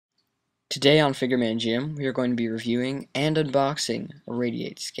Today on Figureman Gym, we are going to be reviewing and unboxing a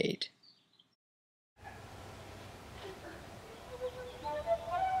Radiate skate.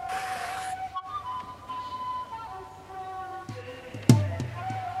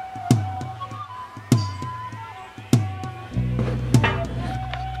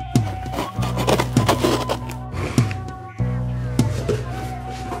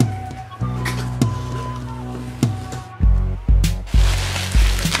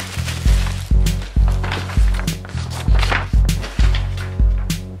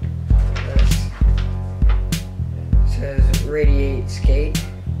 Radiate skate.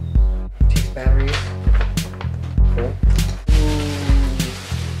 Takes batteries. Cool.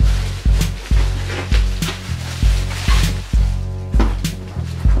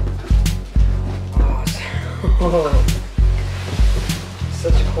 Oh,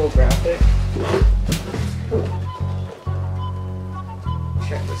 such a cool graphic.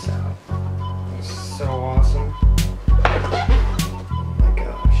 Check this out. This is so awesome.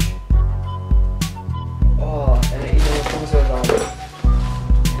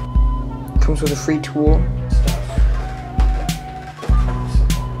 Comes with a free tool.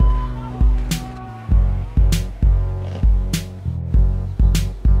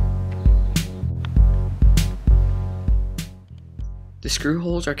 The screw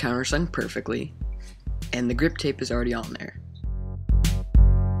holes are countersunk perfectly, and the grip tape is already on there.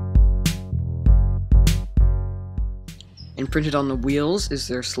 And printed on the wheels is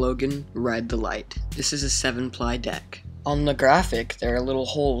their slogan, "Ride the Light." This is a 7-ply deck. On the graphic, there are little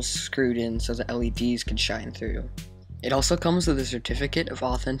holes screwed in so the LEDs can shine through. It also comes with a certificate of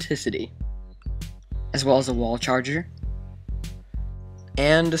authenticity, as well as a wall charger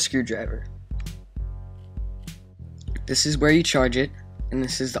and a screwdriver. This is where you charge it, and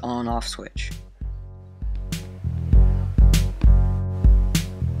this is the on-off switch.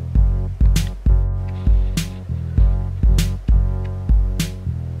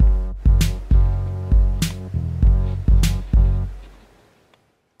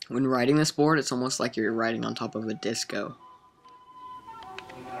 When riding this board, it's almost like you're riding on top of a disco.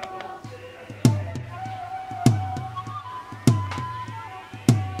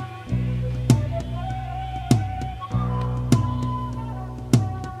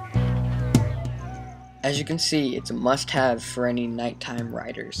 As you can see, it's a must-have for any nighttime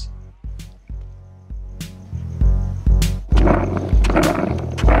riders.